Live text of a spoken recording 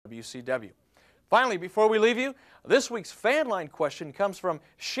WCW. Finally, before we leave you, this week's fan line question comes from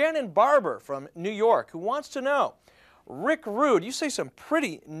Shannon Barber from New York, who wants to know, Rick Rude, you say some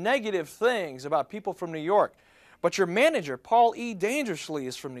pretty negative things about people from New York, but your manager, Paul E. Dangerously,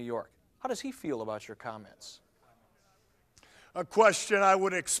 is from New York. How does he feel about your comments? A question I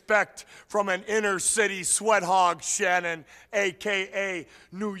would expect from an inner city sweat hog, Shannon, a.k.a.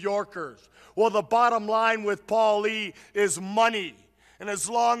 New Yorkers. Well, the bottom line with Paul E. is money. And as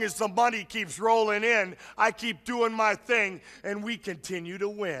long as the money keeps rolling in, I keep doing my thing, and we continue to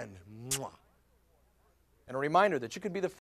win. Mwah. And a reminder that you could be the